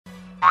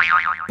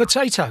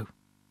Potato.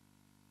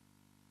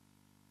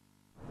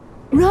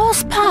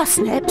 Roast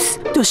parsnips?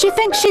 Does she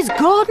think she's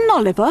Gordon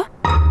Oliver?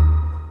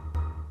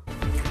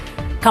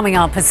 Coming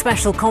up, a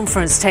special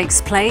conference takes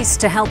place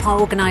to help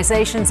our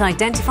organisations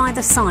identify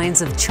the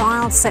signs of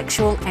child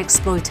sexual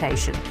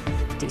exploitation.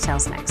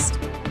 Details next.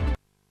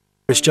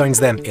 Chris joins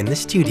them in the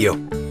studio.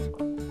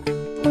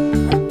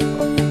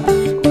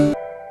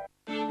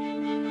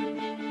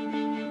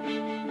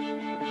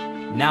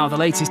 Now the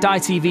latest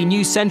ITV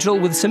News Central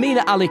with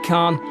Samina Ali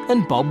Khan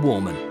and Bob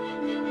Warman.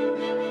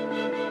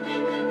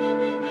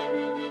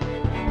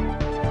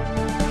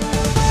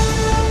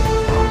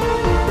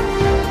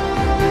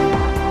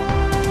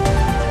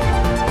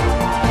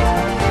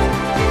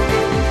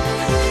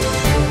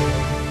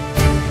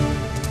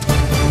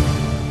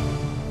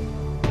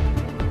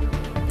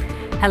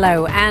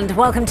 Hello and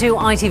welcome to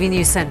ITV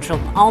News Central.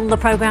 On the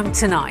programme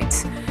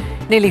tonight,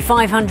 nearly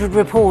 500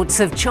 reports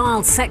of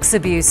child sex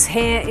abuse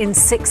here in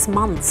 6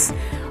 months.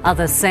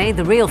 Others say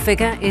the real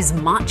figure is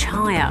much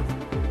higher.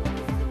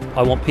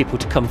 I want people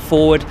to come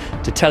forward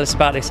to tell us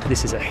about this.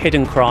 This is a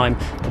hidden crime.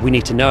 We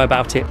need to know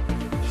about it.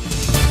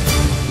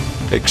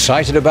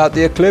 Excited about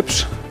the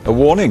eclipse? A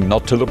warning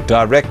not to look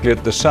directly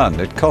at the sun.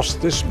 It cost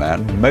this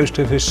man most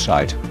of his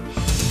sight.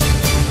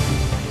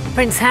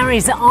 Prince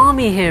Harry's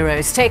army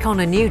heroes take on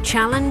a new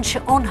challenge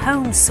on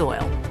home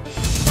soil.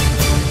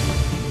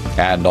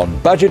 And on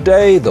Budget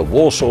Day, the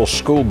Warsaw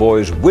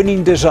schoolboys'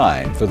 winning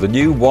design for the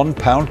new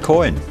 £1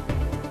 coin.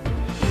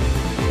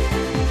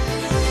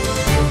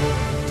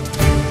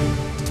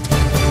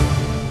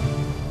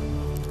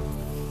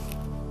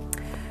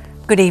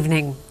 Good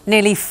evening.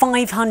 Nearly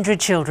 500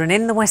 children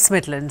in the West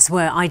Midlands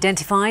were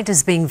identified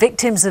as being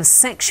victims of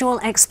sexual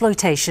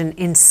exploitation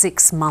in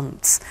 6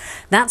 months.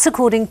 That's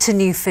according to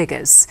new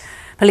figures.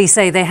 Police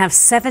say they have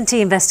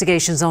 70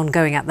 investigations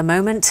ongoing at the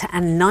moment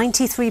and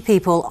 93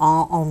 people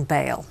are on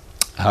bail.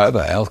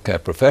 However,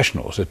 healthcare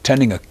professionals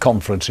attending a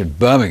conference in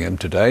Birmingham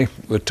today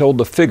were told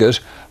the figures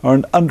are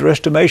an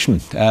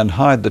underestimation and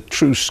hide the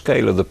true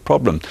scale of the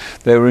problem.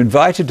 They were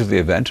invited to the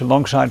event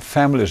alongside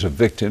families of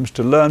victims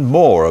to learn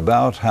more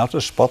about how to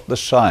spot the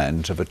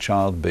signs of a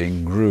child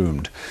being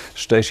groomed.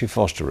 Stacey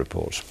Foster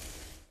reports.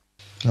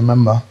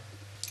 Remember,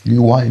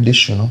 you white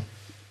dish, you know.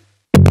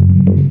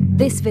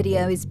 This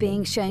video is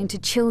being shown to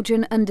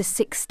children under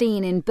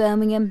 16 in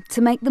Birmingham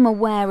to make them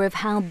aware of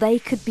how they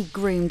could be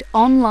groomed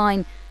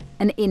online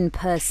and in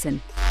person.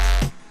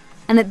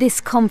 And at this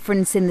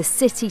conference in the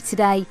city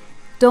today,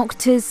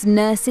 doctors,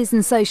 nurses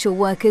and social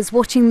workers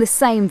watching the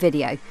same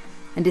video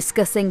and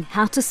discussing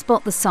how to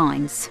spot the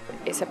signs.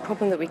 It's a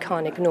problem that we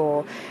can't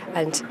ignore,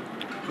 and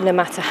no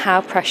matter how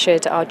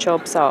pressured our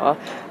jobs are,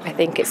 I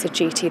think it's a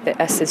duty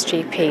that us as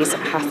GPs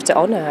have to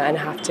honour and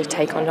have to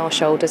take on our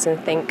shoulders and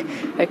think,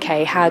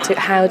 OK, how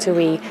do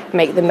we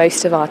make the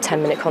most of our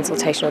 10-minute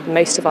consultation or the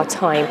most of our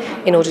time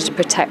in order to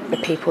protect the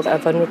people that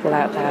are vulnerable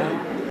out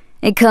there?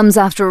 It comes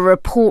after a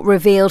report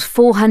revealed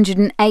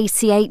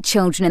 488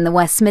 children in the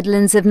West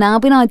Midlands have now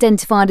been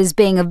identified as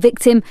being a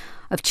victim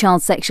of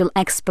child sexual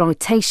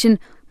exploitation.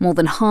 More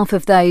than half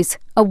of those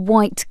are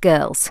white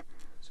girls.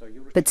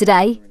 But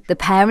today, the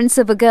parents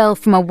of a girl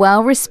from a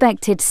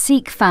well-respected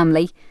Sikh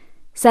family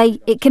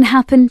say it can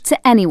happen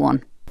to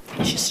anyone.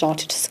 She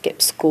started to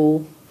skip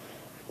school.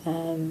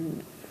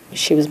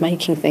 She was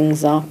making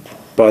things up.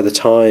 By the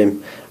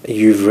time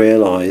you've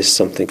realised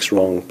something's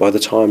wrong, by the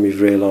time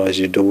you've realised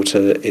your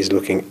daughter is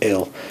looking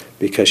ill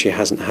because she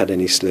hasn't had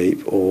any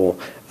sleep, or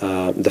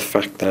the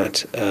fact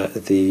that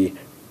the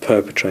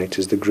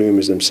perpetrators, the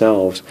groomers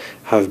themselves,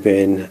 have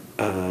been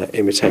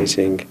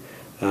imitating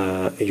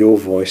your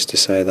voice to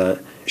say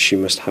that she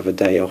must have a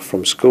day off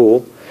from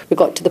school. We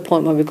got to the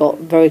point where we got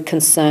very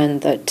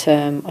concerned that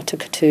I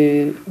took her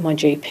to my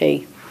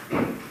GP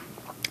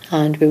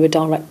and we were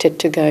directed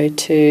to go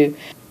to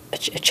a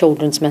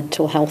children's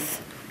mental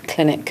health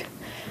clinic,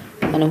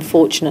 and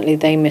unfortunately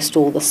they missed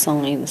all the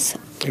signs.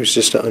 It was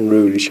just an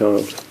unruly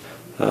child.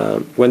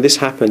 When this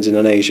happens in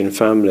an Asian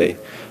family,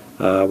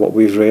 what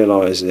we've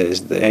realised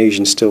is the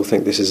Asians still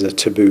think this is a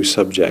taboo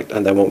subject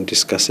and they won't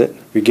discuss it.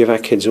 We give our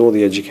kids all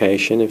the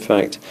education, in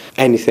fact,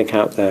 anything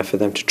out there for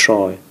them to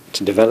try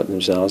to develop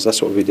themselves.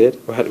 That's what we did.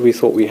 We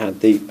thought we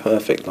had the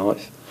perfect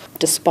life.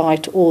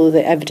 Despite all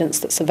the evidence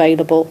that's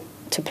available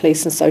to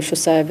police and social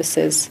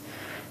services,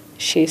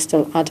 she's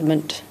still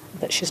adamant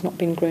that she's not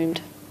been groomed.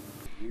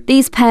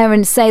 These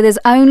parents say there's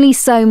only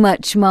so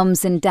much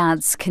mums and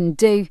dads can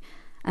do,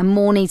 and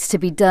more needs to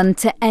be done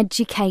to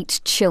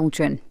educate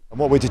children. And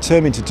what we're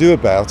determined to do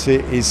about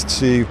it is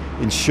to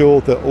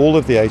ensure that all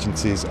of the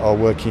agencies are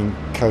working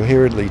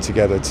coherently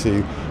together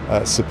to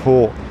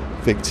support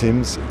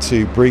victims,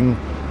 to bring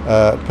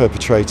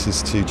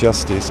perpetrators to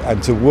justice,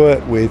 and to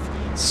work with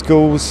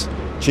schools,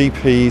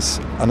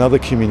 GPs and other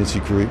community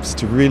groups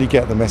to really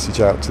get the message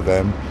out to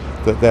them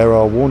that there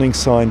are warning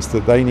signs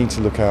that they need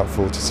to look out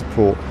for to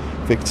support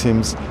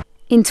victims.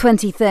 In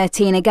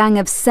 2013, a gang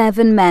of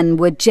 7 men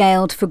were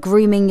jailed for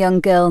grooming young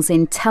girls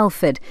in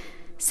Telford.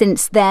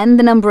 Since then,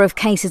 the number of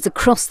cases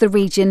across the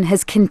region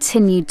has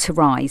continued to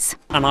rise.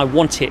 And I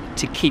want it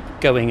to keep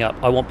going up.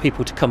 I want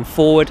people to come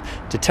forward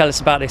to tell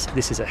us about this.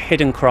 This is a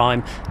hidden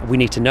crime. We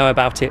need to know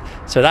about it.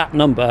 So that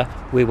number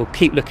we will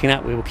keep looking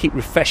at. We will keep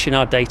refreshing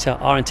our data,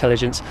 our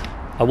intelligence.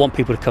 I want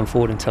people to come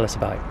forward and tell us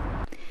about it.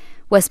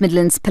 West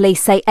Midlands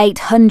Police say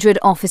 800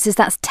 officers,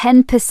 that's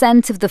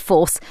 10% of the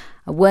force,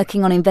 are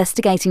working on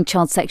investigating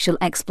child sexual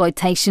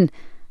exploitation,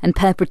 and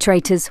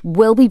perpetrators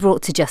will be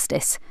brought to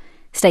justice.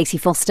 Stacey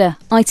Foster,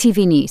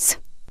 ITV News.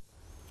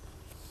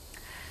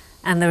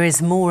 And there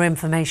is more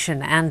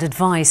information and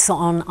advice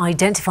on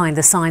identifying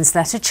the signs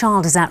that a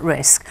child is at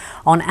risk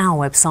on our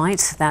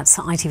website. That's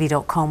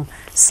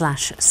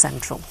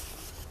itv.com/central.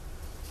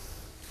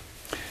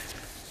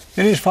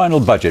 In his final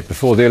budget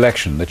before the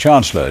election, the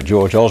Chancellor,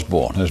 George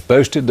Osborne, has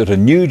boasted that a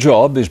new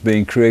job is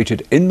being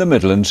created in the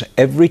Midlands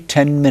every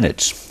 10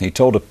 minutes. He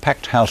told a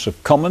packed House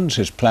of Commons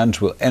his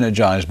plans will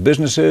energise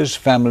businesses,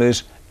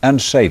 families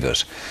and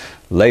savers.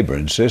 Labour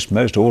insists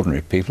most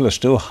ordinary people are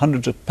still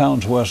hundreds of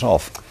pounds worse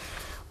off.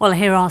 Well,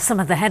 here are some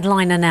of the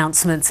headline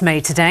announcements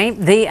made today.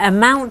 The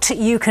amount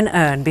you can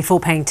earn before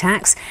paying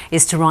tax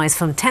is to rise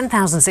from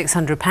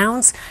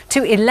 £10,600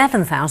 to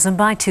 £11,000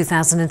 by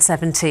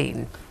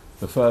 2017.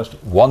 The first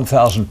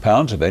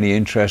 £1,000 of any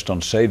interest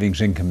on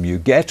savings income you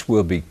get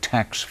will be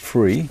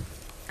tax-free.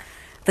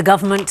 The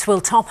government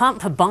will top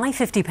up by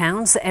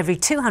 £50 every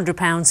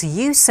 £200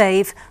 you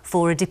save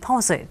for a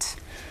deposit.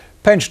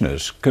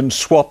 Pensioners can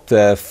swap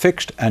their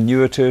fixed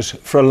annuities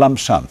for a lump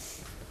sum.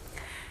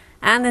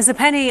 And there's a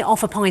penny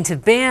off a pint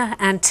of beer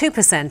and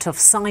 2% off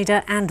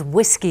cider and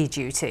whisky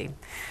duty.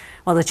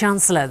 Well, the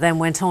Chancellor then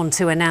went on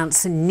to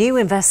announce new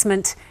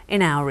investment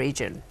in our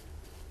region.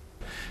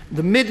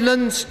 The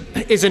Midlands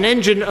is an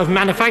engine of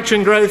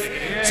manufacturing growth,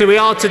 so we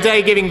are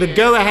today giving the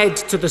go-ahead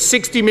to the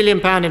 £60 million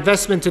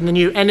investment in the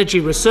new Energy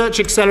Research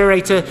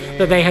Accelerator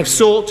that they have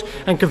sought,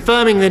 and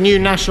confirming the new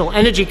National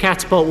Energy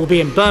Catapult will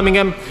be in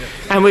Birmingham.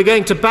 And we're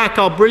going to back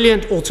our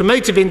brilliant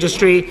automotive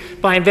industry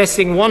by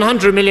investing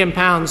 £100 million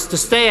to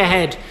stay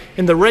ahead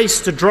in the race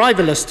to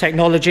driverless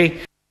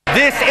technology.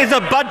 This is a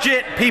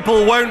budget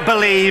people won't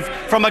believe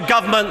from a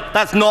government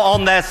that's not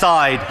on their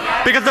side,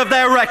 because of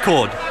their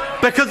record,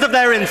 because of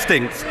their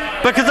instincts,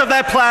 because of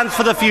their plans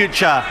for the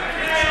future,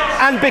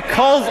 and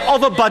because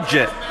of a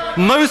budget,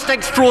 most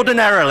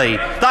extraordinarily,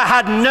 that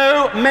had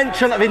no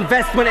mention of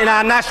investment in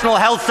our National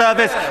Health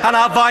Service and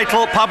our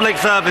vital public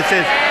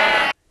services.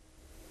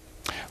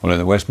 Well, in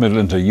the West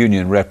Midlands, a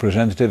union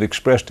representative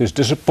expressed his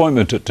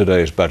disappointment at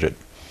today's budget.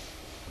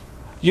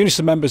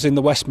 Unison members in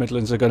the West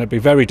Midlands are going to be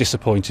very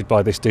disappointed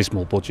by this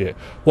dismal budget.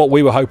 What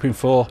we were hoping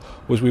for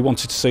was we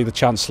wanted to see the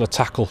Chancellor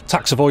tackle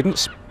tax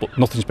avoidance, but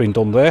nothing's been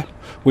done there.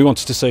 We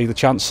wanted to see the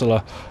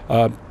Chancellor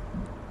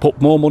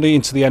put more money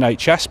into the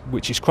NHS,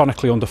 which is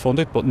chronically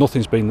underfunded, but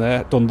nothing's been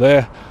done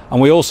there.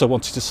 And we also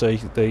wanted to see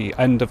the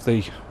end of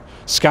the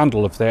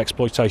scandal of the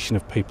exploitation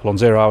of people on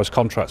 0 hours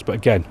contracts, but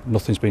again,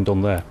 nothing's been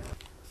done there.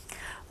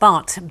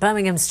 But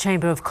Birmingham's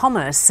Chamber of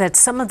Commerce said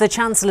some of the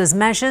Chancellor's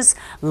measures,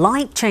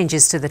 like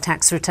changes to the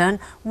tax return,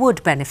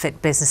 would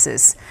benefit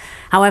businesses.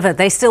 However,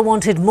 they still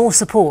wanted more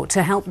support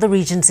to help the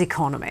region's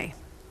economy.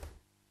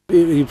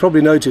 You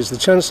probably noticed the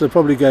Chancellor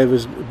probably gave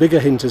as big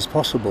a hint as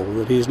possible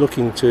that he's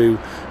looking to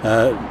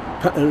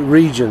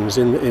regions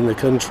in the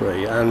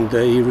country, and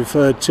he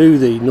referred to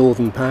the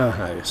Northern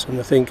Powerhouse.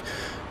 And I think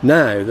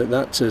now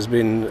that has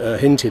been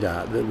hinted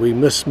at, that we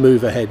must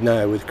move ahead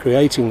now with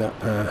creating that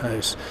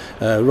powerhouse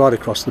right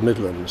across the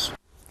Midlands.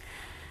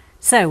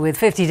 So, with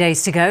 50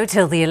 days to go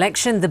till the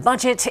election, the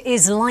budget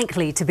is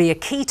likely to be a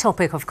key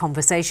topic of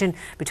conversation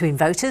between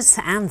voters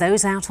and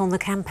those out on the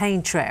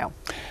campaign trail.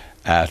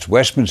 At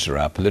Westminster,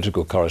 our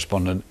political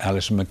correspondent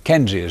Alison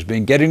Mackenzie has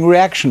been getting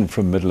reaction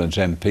from Midlands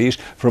MPs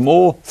from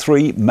all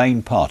three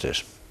main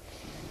parties.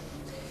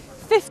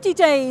 50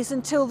 days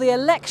until the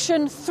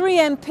election, 3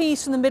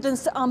 MPs from the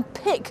Midlands to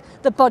unpick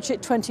the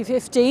budget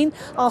 2015.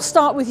 I'll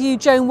start with you,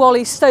 Joan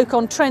Wally,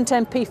 Stoke-on-Trent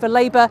MP for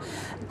Labour.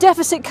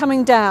 Deficit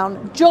coming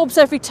down, jobs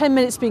every 10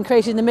 minutes being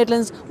created in the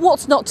Midlands.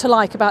 What's not to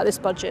like about this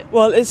budget?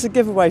 Well, it's a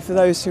giveaway for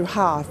those who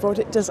have, but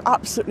it does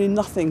absolutely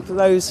nothing for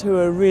those who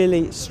are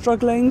really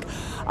struggling.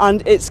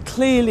 And it's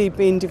clearly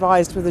been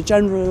devised with a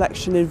general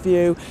election in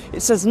view.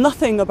 It says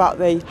nothing about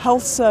the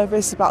health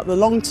service, about the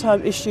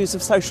long-term issues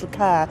of social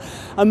care.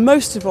 And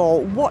most of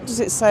all, what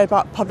does it say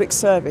about public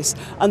service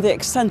and the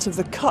extent of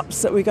the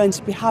cuts that we're going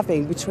to be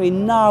having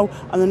between now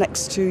and the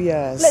next 2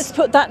 years? Let's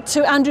put that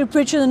to Andrew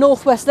Bridger, the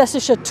North West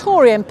Leicestershire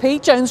Tory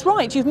MP. Joan's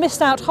right, you've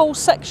missed out whole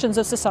sections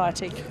of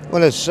society.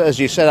 Well, as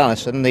you said,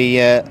 Alison,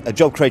 a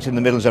job created in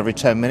the Midlands every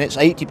 10 minutes,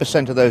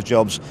 80% of those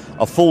jobs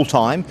are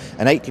full-time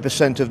and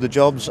 80% of the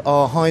jobs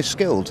are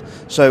high-skilled.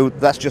 So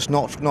that's just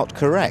not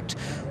correct.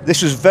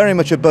 This is very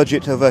much a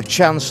budget of a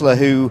Chancellor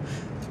who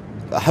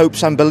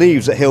hopes and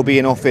believes that he'll be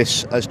in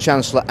office as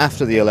Chancellor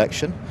after the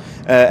election.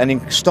 And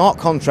in stark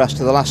contrast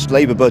to the last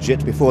Labour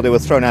budget before they were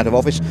thrown out of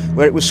office,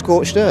 where it was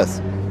scorched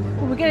earth.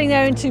 We're getting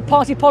there into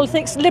party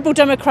politics. Liberal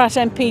Democrat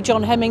MP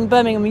John Hemming,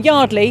 Birmingham and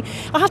Yardley.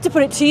 I have to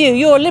put it to you,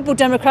 you're a Liberal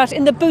Democrat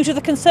in the boot of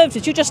the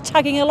Conservatives. You're just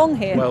tagging along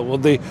here. Well,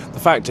 the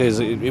fact is,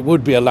 it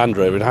would be a Land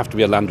Rover. It'd have to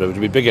be a Land Rover to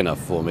be big enough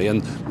for me.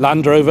 And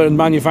Land Rover and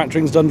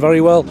manufacturing's done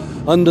very well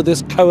under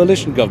this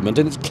coalition government.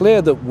 And it's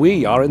clear that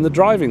we are in the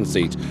driving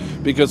seat,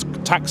 because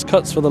tax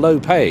cuts for the low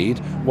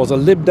paid was a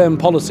Lib Dem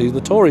policy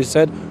the Tories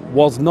said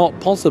was not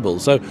possible.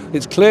 So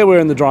it's clear we're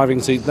in the driving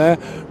seat there.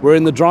 We're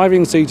in the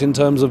driving seat in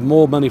terms of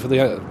more money for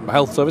the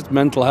health service,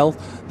 mental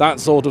health, that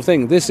sort of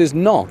thing. This is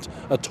not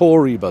a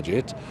Tory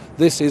budget.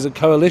 This is a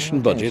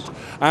coalition budget.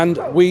 And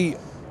we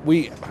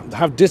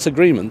have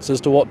disagreements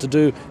as to what to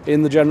do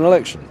in the general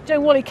election.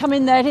 Joan Wally come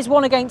in there, it is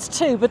 1 against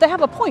 2, but they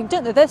have a point,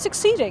 don't they? They're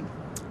succeeding.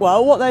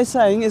 Well, what they're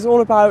saying is all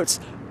about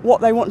what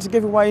they want to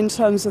give away in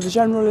terms of the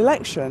general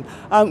election.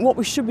 What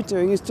we should be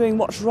doing is doing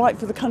what's right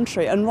for the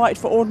country and right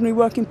for ordinary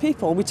working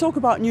people. We talk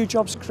about new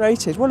jobs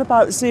created. What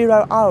about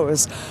 0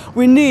 hours?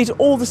 We need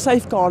all the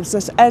safeguards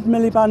that Ed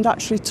Miliband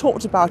actually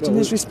talked about in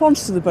his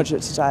response to the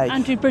budget today.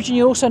 Andrew Bridgen,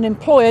 you're also an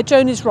employer.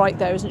 Joan is right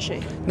there, isn't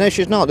she? No,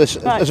 she's not. There's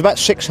about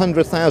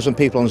 600,000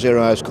 people on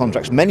 0 hours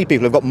contracts. Many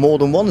people have got more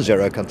than one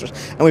 0 hour contract,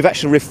 and we've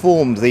actually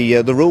reformed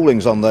the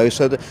rulings on those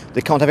so that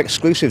they can't have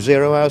exclusive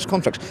 0 hours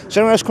contracts.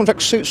 0 hours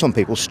contracts suit some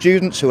people,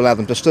 students who allow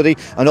them to study,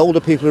 and older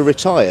people who are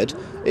retired.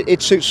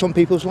 It suits some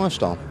people's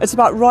lifestyle. It's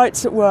about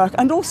rights at work,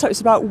 and also it's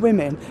about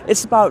women.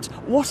 It's about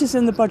what is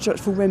in the budget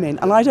for women,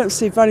 and I don't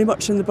see very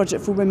much in the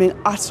budget for women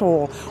at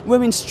all.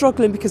 Women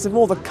struggling because of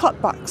all the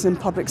cutbacks in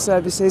public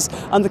services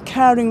and the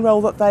caring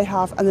role that they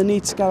have, and the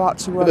need to go out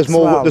to work.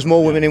 There's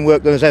more women in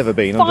work than there's ever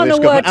been under this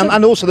government,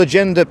 and also the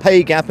gender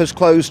pay gap has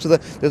closed to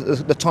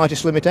the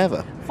tightest limit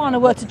ever.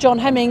 Final word to John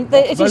Hemming.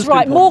 It is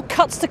right. More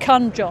cuts to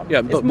come, John.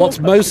 Yeah, but what's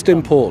most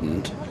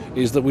important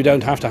is that we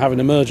don't have to have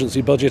an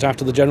emergency budget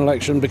after the general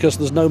election because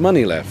there's no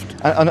money left.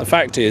 And the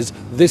fact is,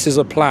 this is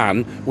a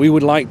plan. We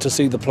would like to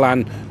see the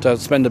plan to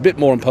spend a bit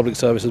more on public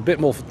services, a bit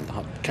more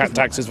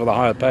taxes for the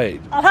higher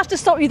paid. I'll have to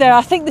stop you there.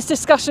 I think this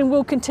discussion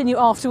will continue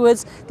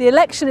afterwards. The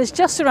election is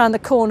just around the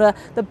corner.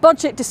 The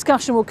budget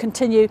discussion will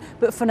continue,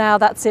 but for now,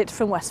 that's it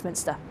from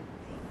Westminster.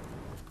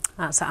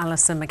 That's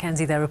Alison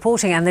Mackenzie there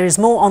reporting, and there is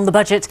more on the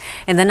budget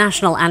in the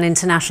national and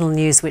international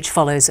news which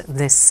follows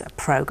this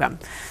programme.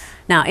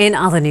 Now, in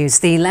other news,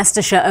 the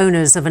Leicestershire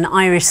owners of an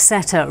Irish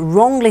setter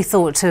wrongly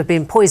thought to have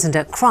been poisoned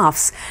at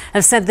Crufts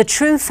have said the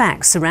true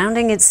facts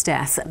surrounding its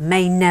death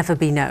may never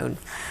be known.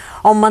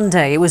 On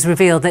Monday, it was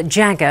revealed that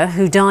Jagger,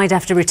 who died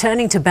after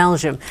returning to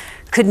Belgium,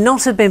 could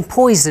not have been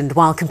poisoned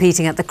while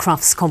competing at the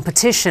Crufts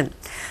competition.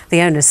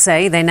 The owners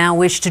say they now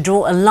wish to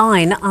draw a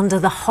line under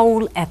the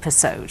whole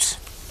episode.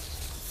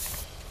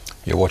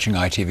 You're watching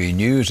ITV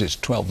News. It's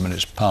 12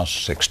 minutes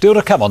past 6. Still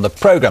to come on the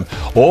programme,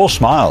 all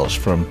smiles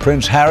from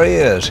Prince Harry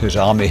as his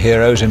army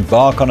heroes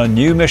embark on a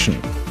new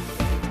mission.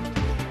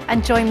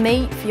 And join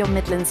me for your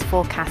Midlands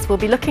forecast. We'll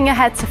be looking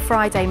ahead to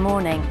Friday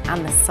morning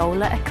and the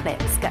solar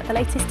eclipse. Get the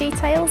latest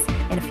details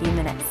in a few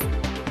minutes.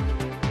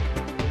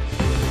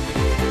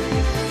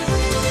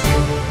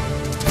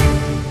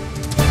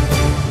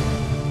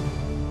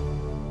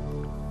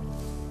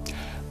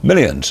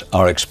 Millions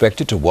are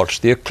expected to watch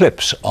the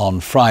eclipse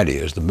on Friday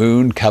as the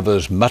moon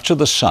covers much of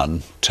the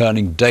sun,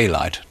 turning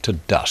daylight to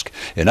dusk.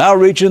 In our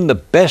region, the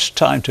best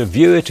time to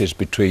view it is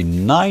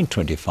between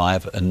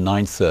 9:25 and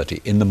 9:30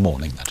 in the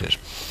morning, that is.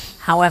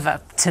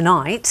 However,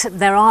 tonight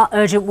there are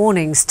urgent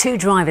warnings to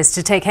drivers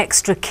to take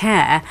extra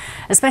care,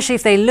 especially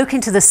if they look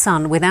into the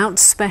sun without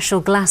special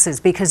glasses,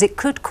 because it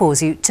could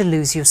cause you to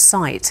lose your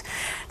sight.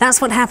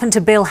 That's what happened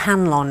to Bill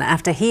Hanlon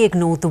after he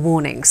ignored the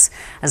warnings,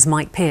 as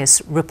Mike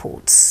Pearce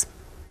reports.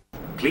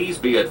 Please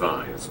be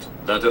advised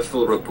that a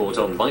full report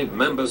on 5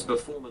 members'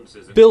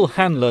 performances... Bill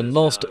Hanlon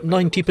lost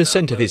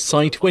 90% of his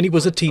sight when he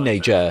was a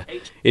teenager.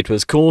 It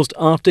was caused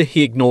after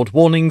he ignored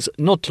warnings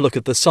not to look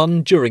at the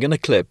sun during an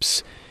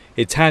eclipse.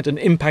 It's had an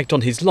impact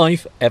on his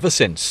life ever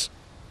since.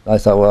 I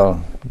thought,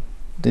 well,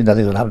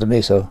 nothing will happen to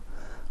me, so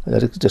I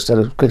just had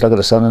a quick look at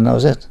the sun and that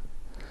was it.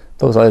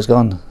 Both eyes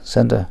gone,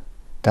 centre,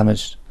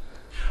 damaged.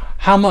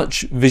 How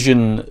much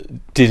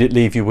vision did it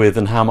leave you with,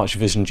 and how much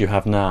vision do you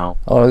have now?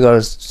 All I got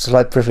is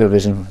slight peripheral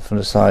vision from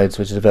the sides,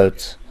 which is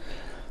about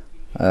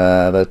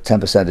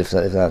 10%, if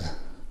that.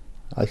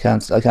 I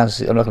can't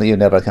see. I'm not looking at you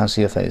now, but I can't see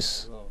your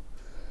face.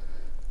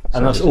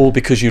 And that's all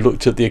because you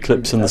looked at the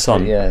eclipse and the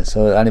sun. Yeah.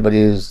 So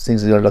anybody who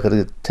thinks they're going to look at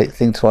it,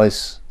 think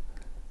twice.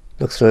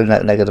 Look through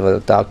negative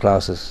or dark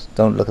glasses.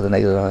 Don't look at the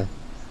negative eye.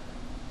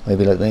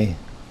 Maybe like me.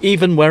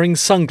 Even wearing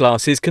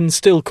sunglasses can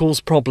still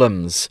cause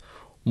problems.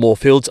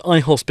 Moorfields Eye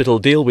Hospital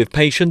deal with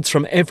patients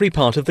from every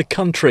part of the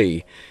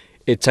country.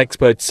 Its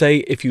experts say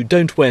if you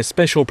don't wear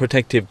special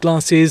protective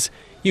glasses,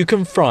 you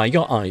can fry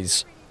your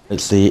eyes.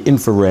 It's the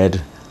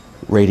infrared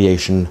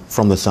radiation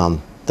from the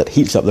sun that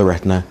heats up the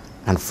retina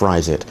and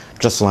fries it.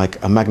 Just like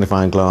a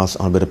magnifying glass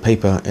on a bit of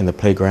paper in the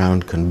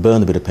playground can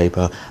burn a bit of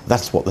paper,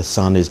 that's what the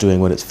sun is doing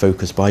when it's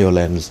focused by your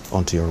lens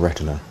onto your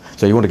retina.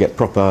 So you want to get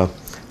proper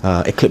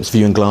eclipse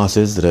viewing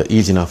glasses that are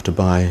easy enough to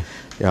buy.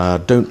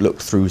 Don't look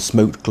through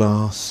smoked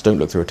glass, don't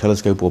look through a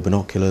telescope or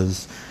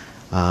binoculars.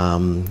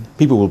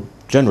 People will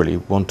generally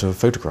want to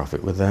photograph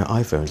it with their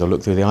iPhones or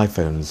look through the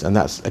iPhones, and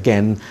that's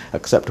again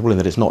acceptable in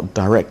that it's not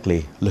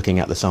directly looking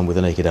at the sun with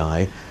the naked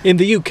eye. In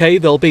the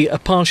UK, there'll be a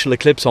partial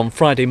eclipse on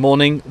Friday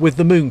morning, with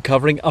the moon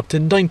covering up to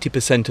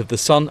 90% of the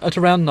sun at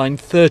around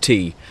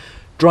 9:30.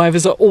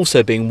 Drivers are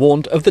also being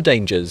warned of the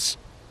dangers.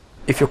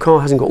 If your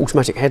car hasn't got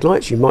automatic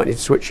headlights, you might need to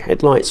switch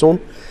headlights on.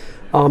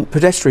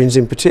 Pedestrians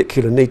in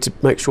particular need to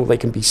make sure they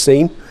can be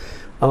seen.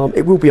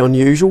 It will be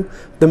unusual.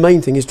 The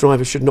main thing is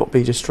drivers should not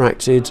be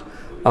distracted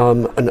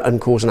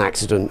and cause an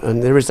accident,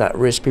 and there is that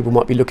risk. People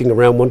might be looking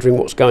around wondering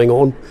what's going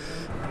on.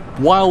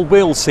 While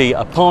we'll see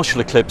a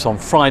partial eclipse on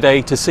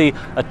Friday, to see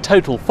a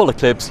total full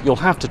eclipse you'll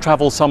have to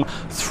travel some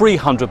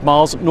 300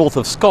 miles north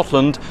of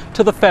Scotland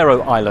to the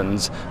Faroe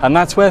Islands, and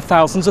that's where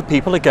thousands of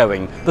people are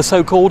going, the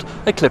so-called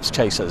eclipse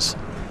chasers.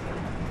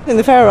 In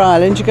the Faroe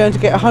Islands you're going to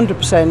get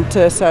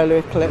 100% solar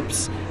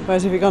eclipse,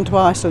 whereas if you've gone to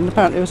Iceland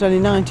apparently it was only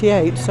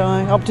 98, so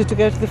I opted to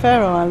go to the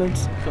Faroe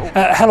Islands.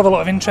 A hell of a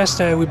lot of interest.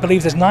 We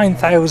believe there's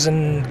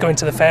 9,000 going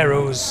to the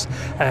Faroes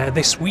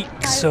this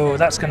week, so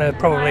that's going to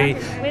probably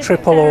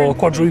triple or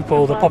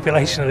quadruple the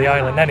population of the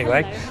island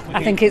anyway.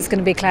 I think it's going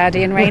to be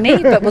cloudy and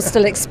rainy, but we'll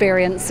still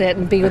experience it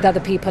and be with other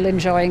people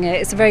enjoying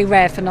it. It's a very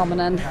rare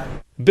phenomenon.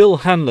 Bill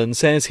Hanlon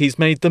says he's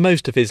made the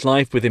most of his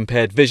life with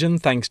impaired vision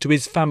thanks to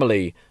his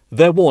family.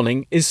 Their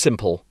warning is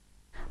simple.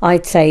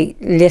 I'd say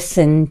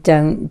listen,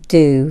 don't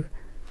do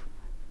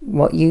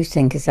what you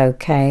think is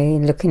okay.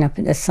 Looking up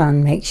at the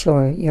sun, make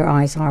sure your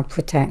eyes are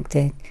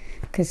protected,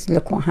 because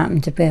look what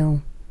happened to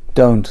Bill.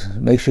 Don't.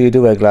 Make sure you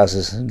do wear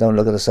glasses. Don't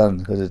look at the sun,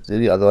 because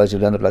otherwise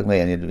you'll end up like me,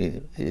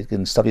 and it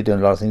can stop you doing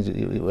a lot of things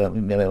you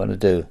may want to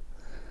do.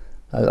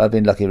 I've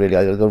been lucky, really.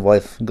 I've got a good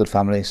wife, good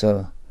family,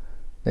 so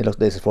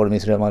they supported me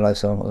throughout my life,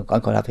 so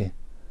I'm quite happy.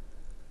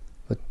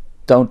 But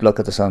don't look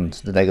at the sun,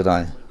 the naked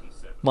eye.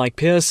 Mike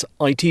Pearce,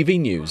 ITV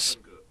News.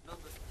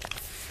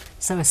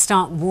 So a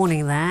stark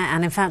warning there,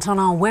 and in fact on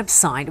our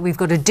website we've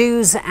got a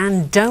do's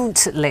and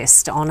don't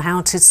list on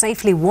how to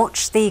safely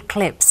watch the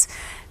eclipse.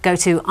 Go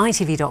to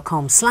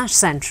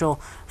itv.com/central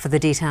for the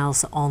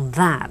details on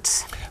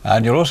that.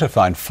 And you'll also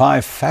find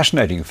 5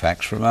 fascinating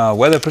facts from our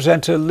weather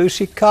presenter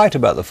Lucy Kite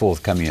about the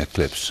forthcoming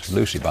eclipse.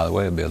 Lucy, by the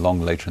way, will be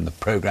along later in the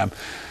programme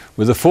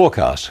with a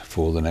forecast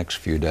for the next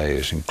few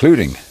days,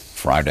 including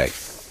Friday.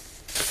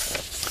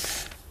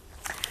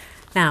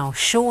 Now,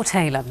 Shaw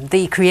Taylor,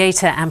 the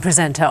creator and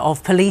presenter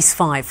of Police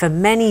 5 for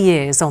many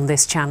years on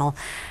this channel,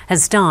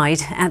 has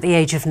died at the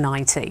age of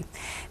 90.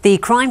 The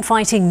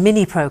crime-fighting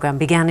mini-programme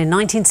began in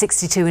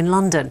 1962 in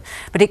London,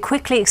 but it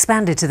quickly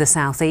expanded to the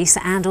South East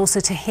and also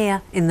to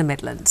here in the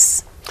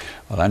Midlands.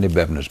 Well, Andy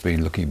Bevan has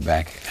been looking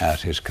back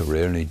at his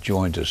career and he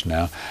joins us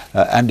now.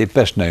 Andy,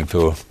 best known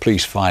for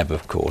Police 5,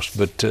 of course,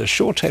 but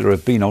Shaw Taylor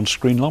had been on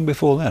screen long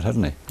before that,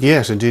 hadn't he?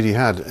 Yes, indeed he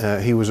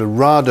had. He was a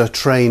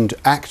RADA-trained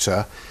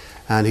actor,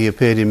 and he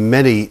appeared in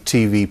many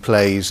TV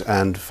plays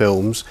and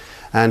films,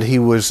 and he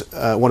was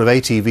one of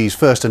ATV's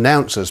first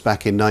announcers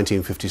back in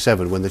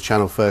 1957 when the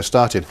channel first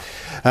started.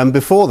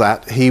 Before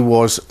that he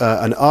was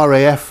an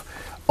RAF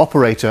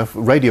operator,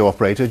 radio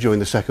operator during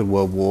the Second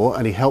World War,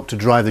 and he helped to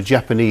drive the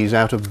Japanese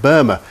out of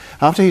Burma.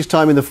 After his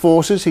time in the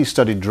forces he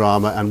studied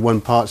drama and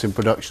won parts in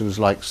productions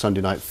like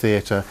Sunday Night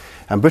Theatre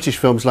and British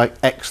films like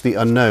X the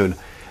Unknown.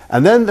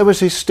 And then there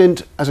was his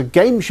stint as a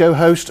game show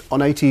host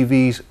on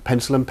ATV's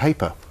Pencil and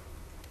Paper.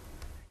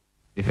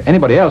 If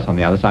anybody else on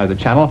the other side of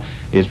the channel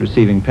is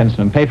receiving pencil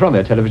and paper on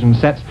their television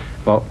sets,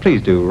 well,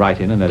 please do write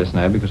in and let us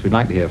know, because we'd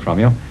like to hear from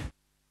you.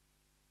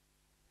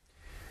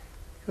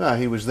 Well,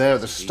 he was there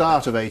at the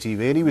start of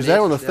ATV, and he was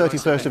there on the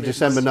 31st of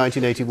December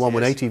 1981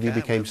 when ATV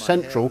became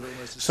Central,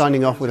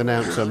 signing off with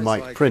announcer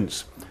Mike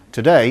Prince.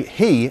 Today,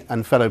 he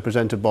and fellow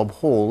presenter Bob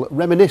Hall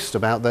reminisced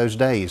about those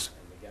days.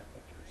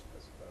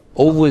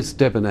 Always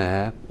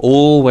debonair,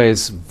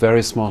 always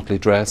very smartly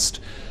dressed.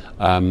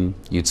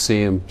 You'd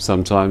see him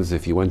sometimes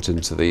if you went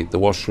into the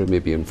washroom,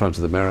 maybe in front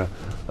of the mirror,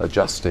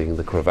 adjusting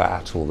the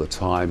cravat all the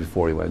time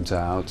before he went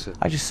out.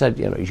 I just said,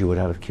 you know, as you would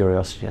out of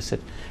curiosity, I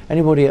said,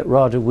 anybody at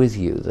RADA with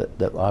you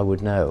that I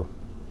would know?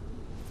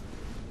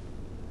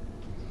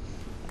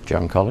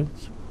 John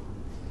Collins?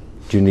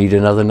 Do you need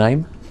another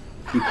name?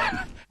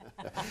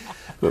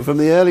 But from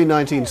the early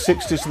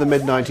 1960s to the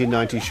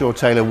mid-1990s, Shaw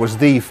Taylor was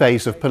the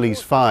face of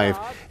Police 5.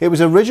 It was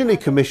originally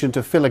commissioned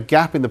to fill a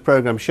gap in the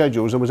programme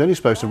schedules and was only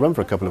supposed to run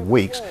for a couple of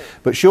weeks.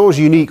 But Shaw's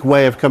unique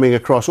way of coming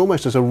across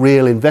almost as a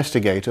real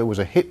investigator was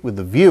a hit with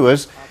the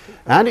viewers,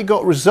 and it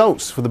got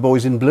results for the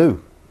boys in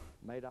blue.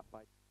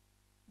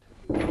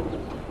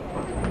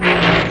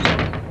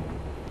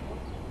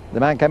 The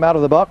man came out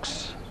of the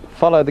box,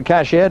 followed the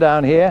cashier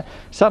down here,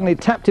 suddenly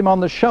tapped him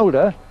on the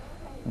shoulder,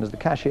 and as the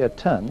cashier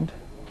turned,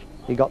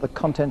 he got the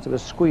contents of a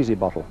squeezy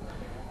bottle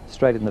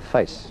straight in the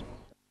face.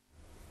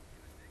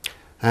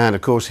 And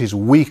of course his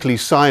weekly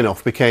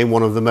sign-off became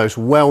one of the most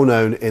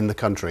well-known in the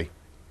country.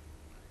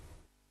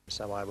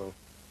 So I will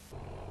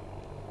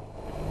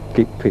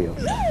keep peeled.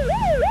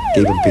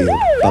 Keep it peeled.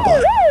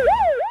 Bye-bye.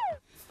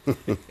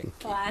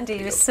 Well,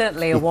 Andy was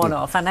certainly a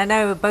one-off, and I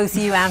know both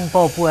you and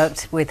Bob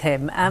worked with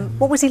him.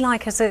 What was he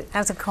like as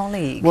a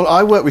colleague? Well,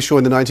 I worked with Shaw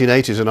in the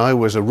 1980s, and I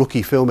was a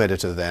rookie film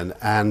editor then.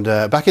 And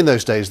back in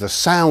those days, the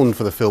sound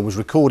for the film was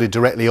recorded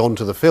directly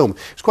onto the film.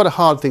 It's quite a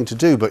hard thing to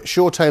do, but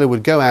Shaw Taylor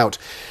would go out,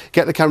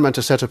 get the cameraman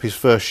to set up his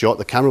first shot,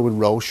 the camera would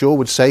roll, Shaw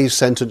would say his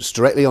sentence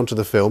directly onto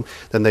the film,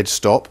 then they'd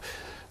stop.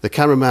 The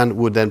cameraman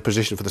would then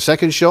position for the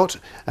second shot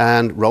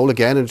and roll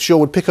again, and Shaw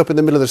would pick up in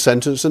the middle of the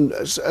sentence. And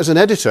as an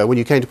editor, when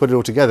you came to put it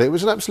all together, it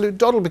was an absolute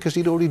doddle because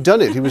he'd already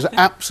done it. He was an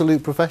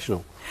absolute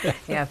professional.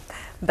 Yeah,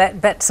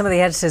 bet some of the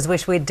editors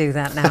wish we'd do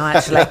that now,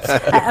 actually.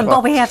 And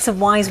Bobby had some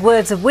wise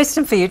words of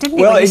wisdom for you, didn't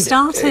he, when you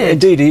started?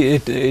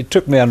 Indeed, he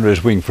took me under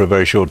his wing for a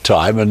very short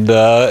time, and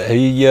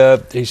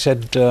he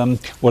said,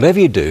 whatever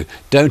you do,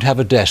 don't have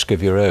a desk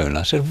of your own.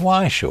 I said,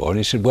 why, Shaw? And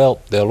he said,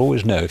 well, they'll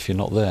always know if you're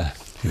not there.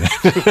 Sound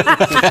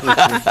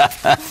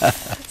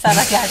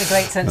like you had a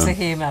great sense of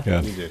humour.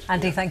 Yeah.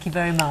 Andy, thank you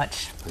very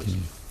much.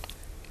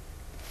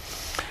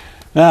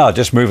 Now,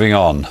 just moving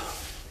on.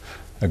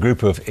 A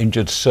group of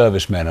injured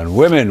servicemen and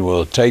women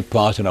will take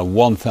part in a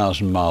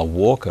 1,000-mile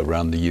walk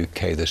around the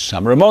UK this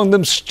summer. Among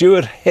them,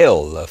 Stuart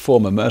Hill, a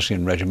former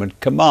Mercian Regiment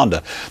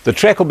commander. The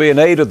trek will be in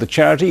aid of the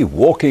charity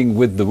Walking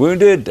with the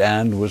Wounded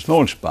and was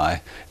launched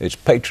by its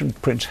patron,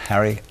 Prince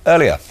Harry,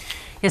 earlier.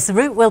 Yes, the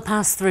route will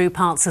pass through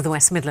parts of the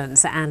West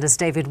Midlands, and as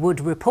David Wood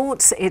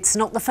reports, it's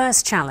not the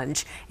first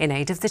challenge in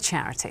aid of the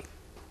charity.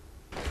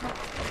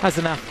 As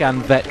an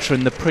Afghan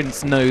veteran, the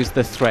Prince knows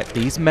the threat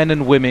these men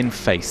and women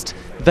faced.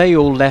 They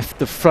all left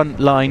the front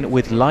line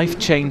with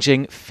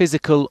life-changing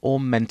physical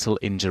or mental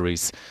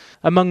injuries.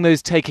 Among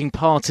those taking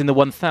part in the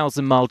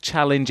 1,000-mile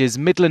challenge is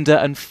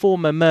Midlander and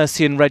former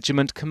Mercian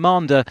Regiment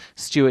commander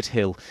Stuart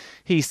Hill.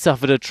 He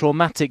suffered a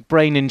traumatic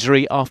brain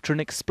injury after an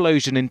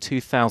explosion in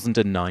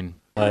 2009.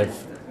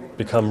 I've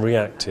become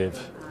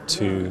reactive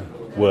to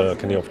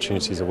work and the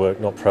opportunities of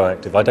work, not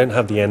proactive. I don't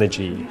have the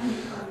energy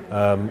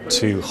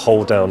to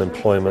hold down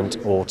employment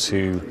or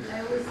to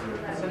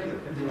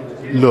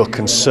look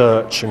and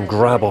search and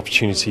grab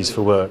opportunities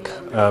for work.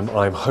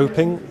 I'm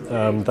hoping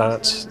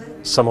that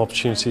some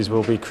opportunities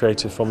will be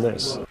created from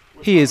this.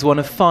 He is one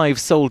of 5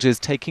 soldiers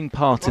taking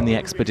part in the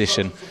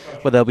expedition,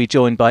 where they'll be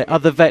joined by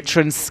other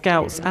veterans,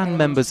 scouts and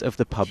members of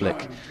the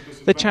public.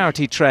 The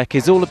charity trek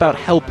is all about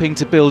helping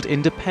to build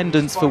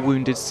independence for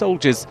wounded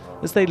soldiers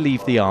as they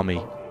leave the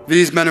army.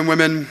 These men and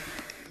women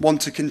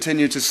want to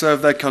continue to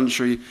serve their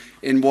country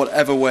in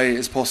whatever way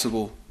is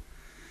possible.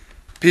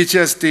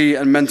 PTSD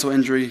and mental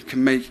injury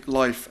can make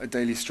life a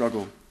daily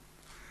struggle.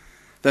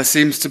 There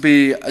seems to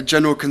be a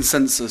general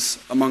consensus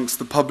amongst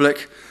the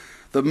public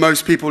that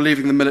most people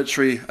leaving the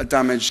military are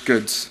damaged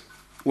goods.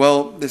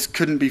 Well, this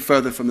couldn't be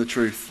further from the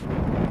truth.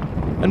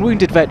 And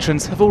wounded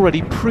veterans have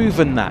already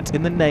proven that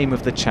in the name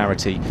of the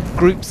charity.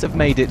 Groups have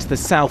made it to the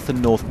South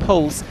and North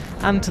Poles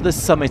and to the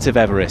summit of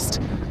Everest.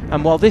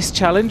 And while this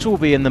challenge will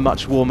be in the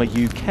much warmer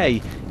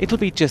UK, it'll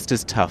be just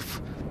as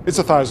tough. It's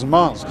 1,000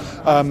 miles.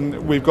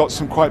 We've got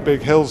some quite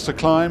big hills to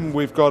climb.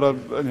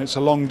 It's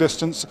a long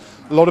distance,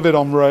 a lot of it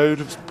on road.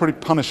 It's pretty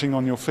punishing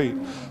on your feet.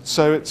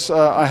 So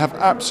I have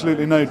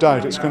absolutely no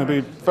doubt it's going to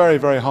be very,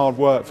 very hard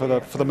work for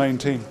the main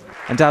team.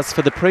 And as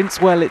for the Prince,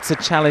 well, it's a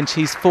challenge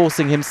he's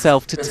forcing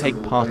himself to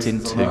take part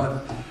in too.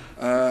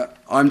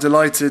 I'm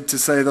delighted to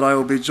say that I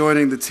will be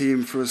joining the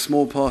team for a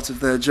small part of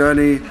their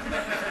journey,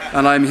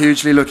 and I'm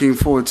hugely looking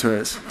forward to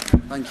it.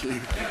 Thank you.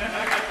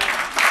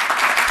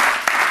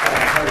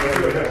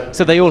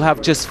 So they all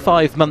have just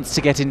 5 months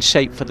to get in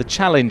shape for the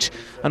challenge.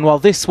 And while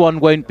this one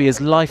won't be as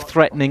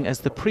life-threatening as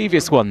the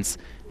previous ones,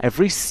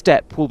 every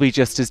step will be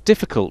just as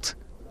difficult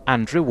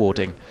and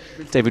rewarding.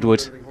 David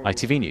Wood,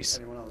 ITV News.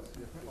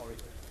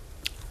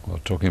 Well,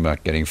 talking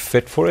about getting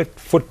fit for it,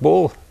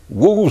 football.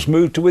 Wolves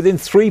moved to within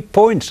 3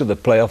 points of the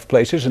playoff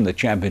places in the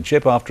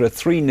Championship after a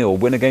 3-0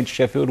 win against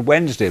Sheffield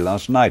Wednesday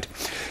last night.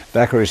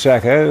 Bakary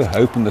Sakho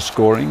opened the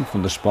scoring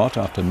from the spot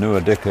after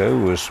Nua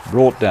Dicko was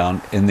brought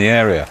down in the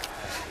area.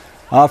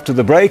 After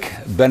the break,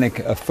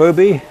 Benik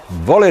Afobe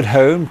volleyed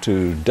home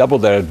to double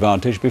their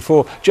advantage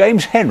before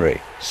James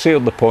Henry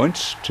sealed the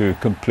points to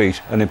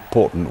complete an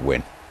important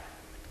win.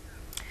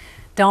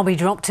 Derby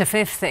dropped to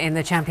 5th in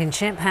the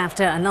Championship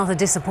after another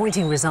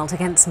disappointing result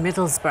against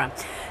Middlesbrough.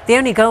 The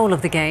only goal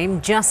of the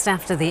game just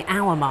after the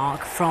hour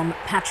mark from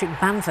Patrick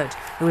Bamford,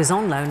 who was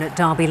on loan at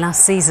Derby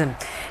last season.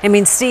 It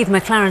means Steve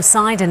McLaren's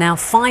side are now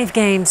 5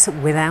 games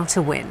without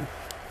a win.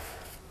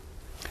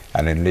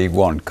 And in League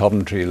One,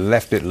 Coventry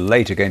left it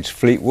late against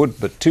Fleetwood,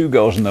 but 2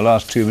 goals in the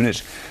last 2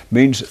 minutes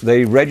means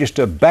they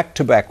register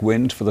back-to-back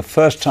wins for the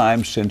first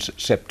time since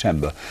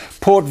September.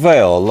 Port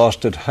Vale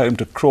lost at home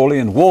to Crawley,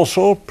 and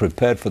Walsall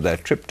prepared for their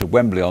trip to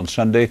Wembley on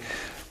Sunday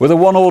with a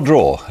 1-1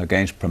 draw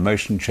against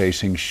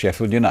promotion-chasing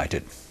Sheffield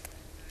United.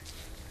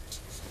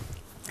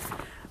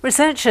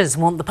 Researchers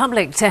want the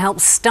public to help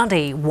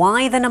study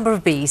why the number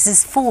of bees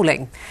is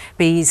falling.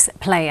 Bees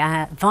play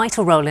a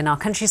vital role in our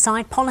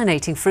countryside,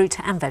 pollinating fruit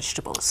and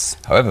vegetables.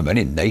 However,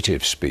 many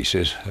native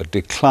species are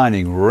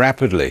declining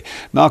rapidly.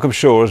 Malcolm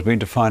Shaw has been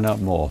to find out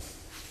more.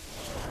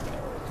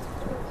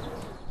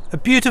 A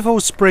beautiful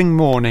spring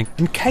morning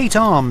and Kate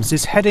Arms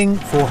is heading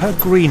for her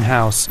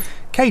greenhouse.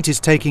 Kate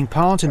is taking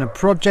part in a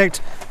project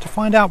to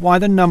find out why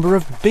the number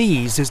of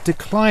bees is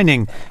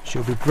declining.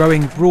 She'll be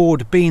growing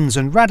broad beans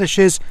and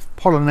radishes,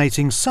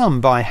 pollinating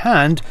some by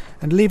hand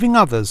and leaving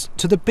others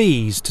to the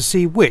bees to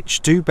see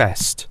which do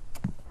best.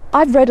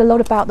 I've read a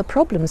lot about the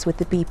problems with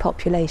the bee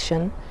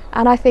population,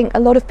 and I think a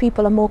lot of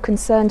people are more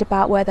concerned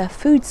about where their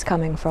food's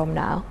coming from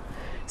now.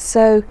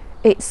 So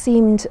it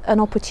seemed an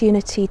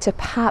opportunity to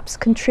perhaps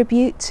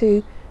contribute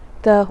to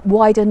the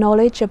wider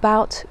knowledge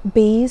about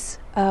bees.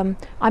 I'm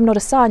not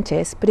a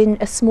scientist, but in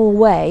a small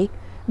way,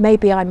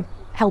 maybe I'm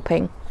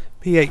helping.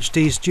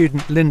 PhD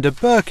student Linda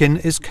Birkin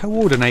is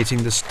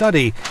coordinating the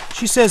study.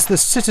 She says the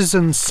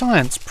Citizen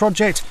Science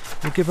project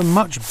will give a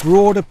much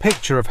broader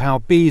picture of how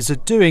bees are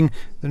doing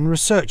than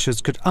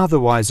researchers could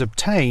otherwise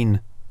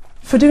obtain.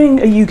 For doing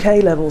a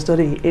UK level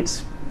study,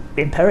 it's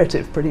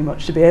imperative pretty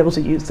much to be able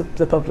to use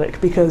the public,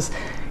 because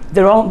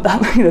there aren't that,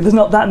 there's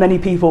not that many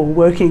people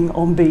working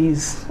on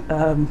bees,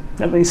 that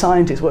many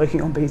scientists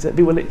working on bees that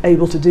be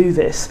able to do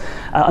this,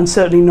 and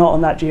certainly not on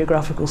that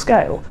geographical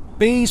scale.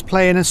 Bees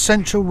play an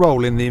essential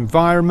role in the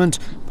environment,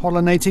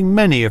 pollinating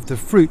many of the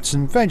fruits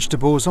and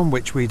vegetables on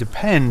which we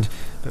depend.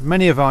 But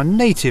many of our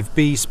native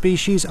bee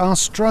species are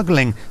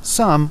struggling,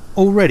 some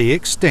already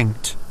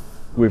extinct.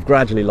 We've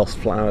gradually lost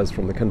flowers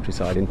from the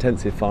countryside.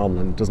 Intensive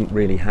farmland doesn't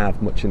really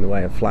have much in the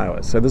way of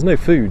flowers, so there's no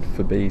food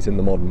for bees in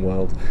the modern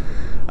world.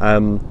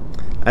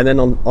 And then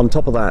on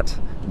top of that,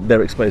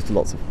 they're exposed to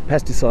lots of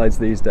pesticides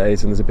these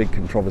days, and there's a big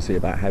controversy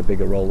about how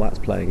big a role that's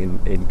playing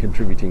in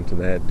contributing to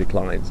their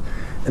declines.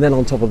 And then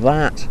on top of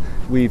that,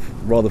 we've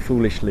rather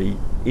foolishly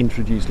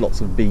introduced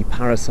lots of bee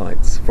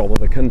parasites from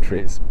other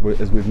countries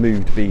as we've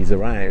moved bees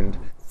around.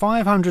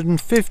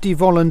 550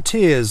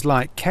 volunteers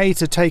like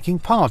Kate are taking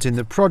part in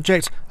the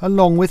project,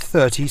 along with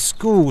 30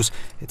 schools.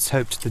 It's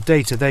hoped the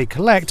data they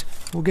collect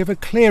will give a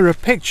clearer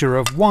picture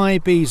of why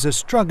bees are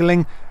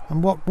struggling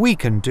and what we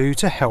can do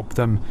to help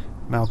them.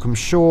 Malcolm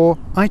Shaw,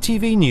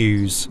 ITV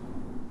News.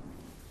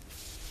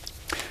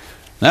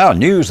 Now,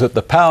 news that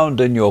the pound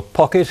in your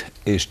pocket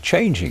is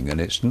changing, and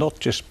it's not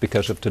just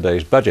because of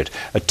today's budget.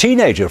 A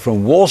teenager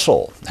from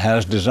Warsaw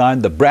has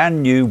designed the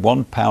brand new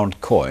 £1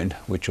 coin,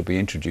 which will be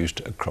introduced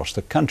across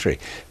the country.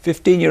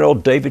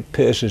 15-year-old David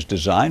Pearce's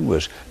design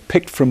was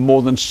picked from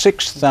more than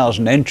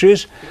 6,000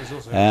 entries,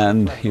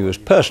 and he was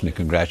personally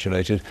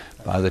congratulated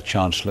by the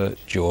Chancellor,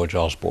 George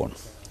Osborne.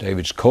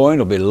 David's coin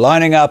will be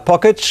lining our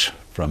pockets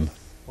from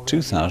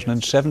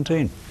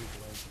 2017.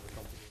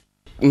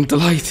 I'm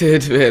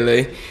delighted,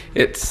 really.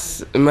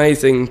 It's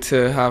amazing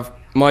to have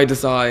my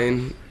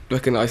design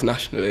recognised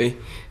nationally,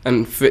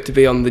 and for it to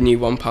be on the new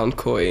 £1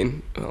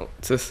 coin. Well,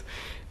 just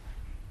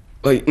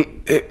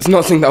it's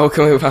not something that will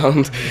come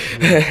around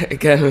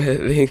again,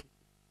 really.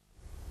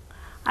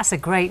 That's a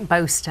great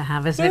boast to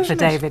have, isn't it, for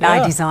David? Yeah.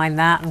 I designed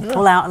that and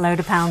pull out a load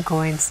of pound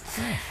coins.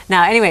 Yeah.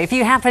 Now, anyway, if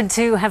you happen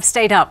to have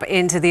stayed up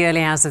into the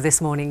early hours of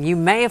this morning, you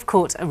may have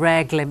caught a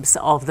rare glimpse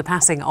of the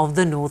passing of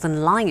the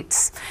Northern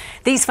Lights.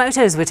 These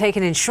photos were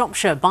taken in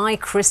Shropshire by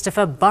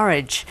Christopher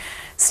Burridge.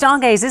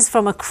 Stargazers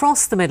from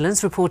across the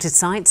Midlands reported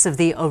sights of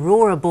the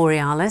Aurora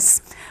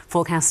Borealis.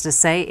 Forecasters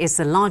say it's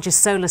the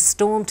largest solar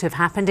storm to have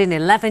happened in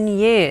 11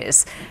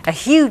 years. A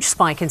huge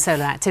spike in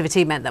solar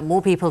activity meant that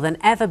more people than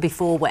ever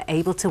before were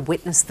able to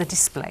witness the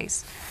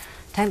displays.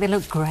 Don't they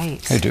look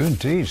great? They do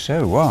indeed.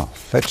 So, wow.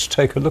 Let's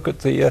take a look at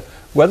the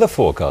weather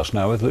forecast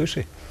now with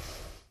Lucy.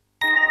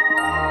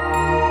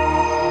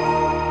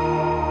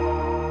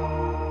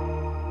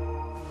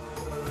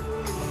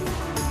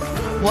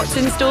 What's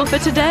in store for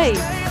today?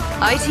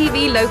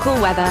 ITV Local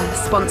Weather,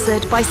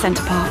 sponsored by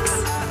Centre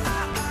Parks.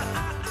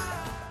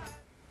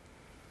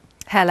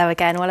 Hello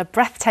again. Well, a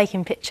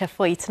breathtaking picture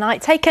for you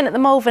tonight, taken at the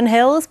Malvern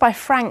Hills by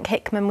Frank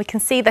Hickman. We can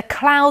see the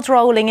clouds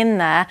rolling in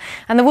there,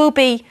 and there will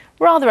be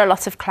rather a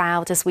lot of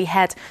cloud as we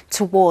head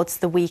towards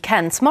the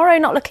weekend. Tomorrow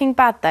not looking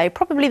bad though,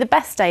 probably the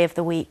best day of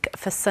the week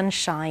for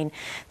sunshine.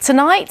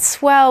 Tonight,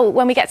 well,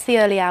 when we get to the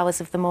early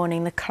hours of the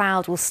morning, the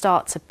cloud will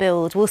start to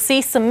build. We'll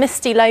see some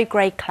misty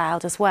low-grade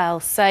cloud as well,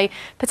 so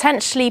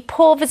potentially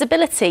poor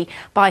visibility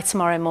by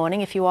tomorrow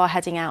morning if you are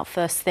heading out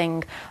first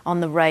thing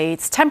on the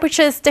roads.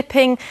 Temperatures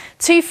dipping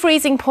to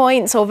freezing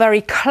points or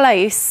very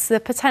close, the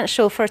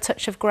potential for a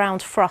touch of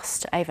ground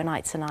frost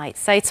overnight tonight.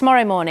 So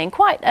tomorrow morning,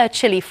 quite a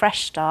chilly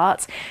fresh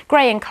start.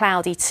 Grey and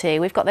cloudy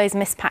too. We've got those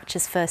mist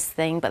patches first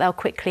thing, but they'll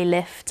quickly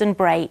lift and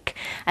break.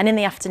 And in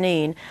the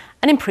afternoon,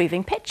 an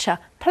improving picture.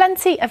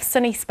 Plenty of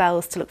sunny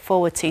spells to look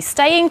forward to.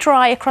 Staying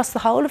dry across the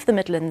whole of the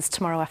Midlands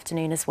tomorrow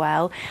afternoon as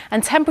well.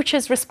 And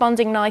temperatures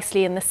responding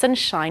nicely in the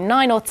sunshine,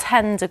 9 or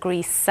 10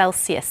 degrees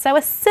Celsius. So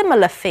a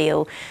similar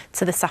feel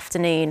to this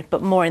afternoon,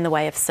 but more in the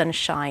way of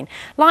sunshine.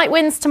 Light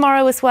winds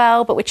tomorrow as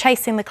well, but we're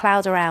chasing the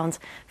cloud around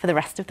for the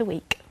rest of the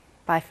week.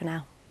 Bye for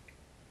now.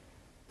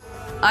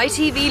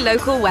 ITV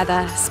Local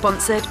Weather,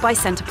 sponsored by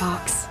Centre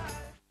Parks.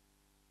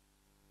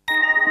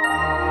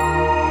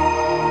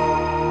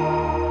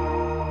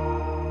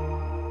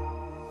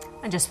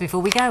 And just before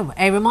we go,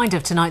 a reminder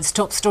of tonight's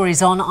top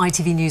stories on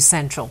ITV News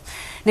Central.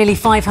 Nearly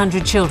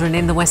 500 children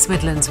in the West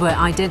Midlands were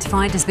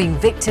identified as being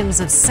victims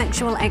of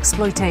sexual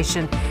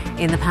exploitation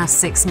in the past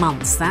 6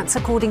 months. That's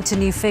according to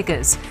new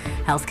figures.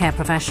 Healthcare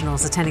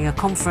professionals attending a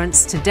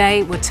conference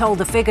today were told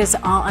the figures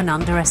are an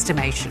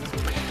underestimation.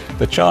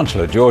 The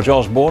Chancellor, George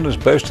Osborne, has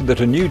boasted that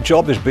a new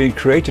job is being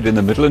created in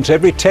the Midlands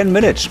every 10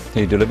 minutes.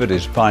 He delivered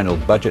his final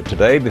budget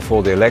today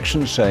before the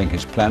election, saying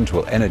his plans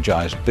will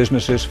energise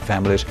businesses,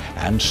 families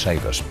and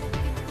savers.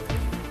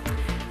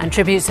 And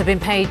tributes have been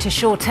paid to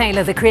Shaw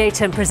Taylor, the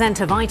creator and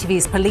presenter of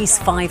ITV's Police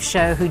 5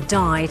 show, who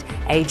died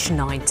aged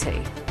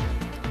 90.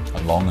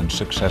 A long and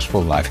successful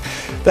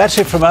life. That's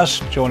it from us.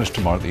 Join us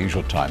tomorrow at the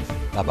usual time.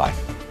 Bye-bye.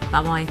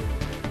 Bye-bye.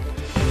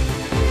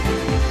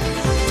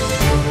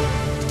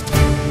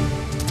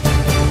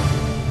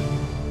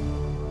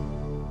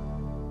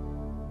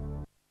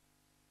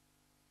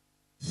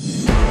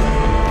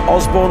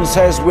 Osborne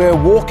says we're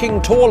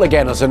walking tall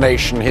again as a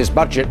nation. His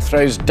budget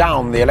throws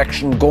down the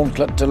election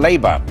gauntlet to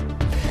Labour.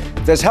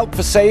 There's help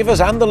for savers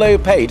and the low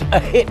paid, a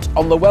hit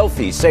on the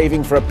wealthy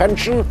saving for a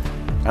pension,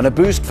 and a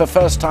boost for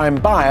first-time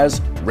buyers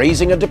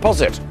raising a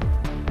deposit.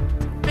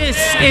 This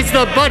is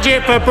the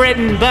budget for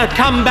Britain, the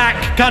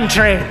comeback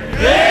country.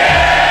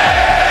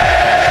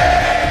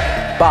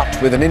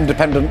 But with an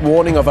independent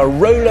warning of a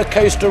roller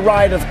coaster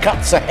ride of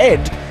cuts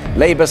ahead,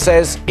 Labour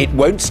says it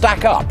won't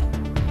stack up.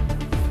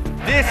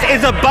 This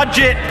is a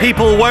budget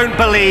people won't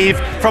believe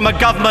from a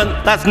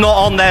government that's not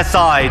on their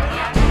side.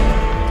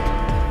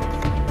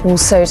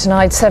 Also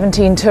tonight,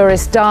 17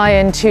 tourists die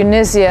in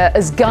Tunisia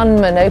as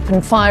gunmen open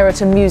fire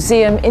at a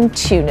museum in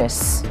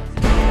Tunis.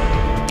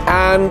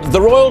 And the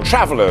royal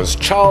travellers,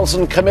 Charles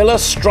and Camilla,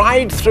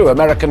 stride through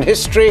American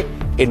history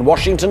in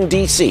Washington,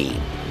 D.C.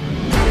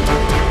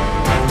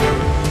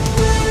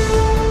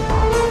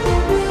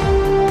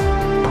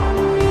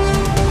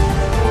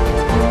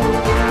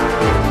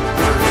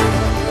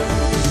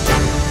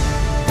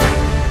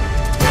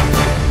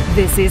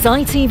 This is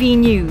ITV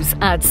News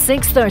at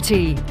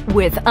 6:30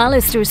 with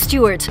Alistair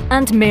Stewart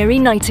and Mary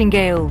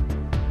Nightingale.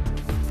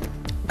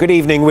 Good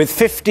evening. With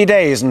 50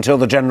 days until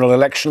the general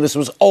election, this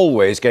was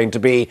always going to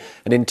be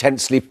an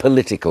intensely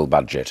political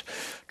budget.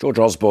 George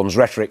Osborne's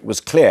rhetoric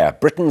was clear.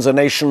 Britain's a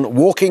nation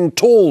walking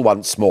tall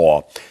once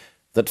more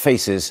that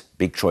faces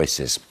big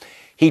choices.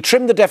 He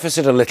trimmed the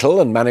deficit a little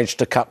and managed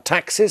to cut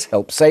taxes,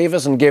 help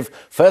savers and give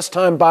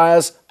first-time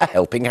buyers a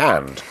helping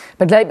hand.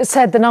 But Labour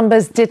said the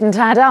numbers didn't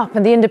add up,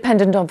 and the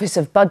Independent Office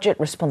of Budget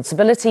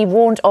Responsibility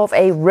warned of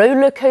a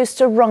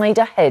rollercoaster ride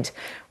ahead,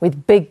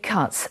 with big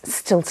cuts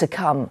still to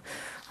come.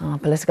 Our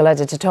political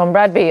editor Tom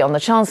Bradby on the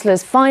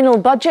Chancellor's final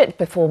budget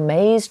before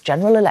May's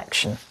general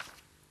election.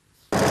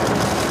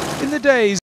 In the days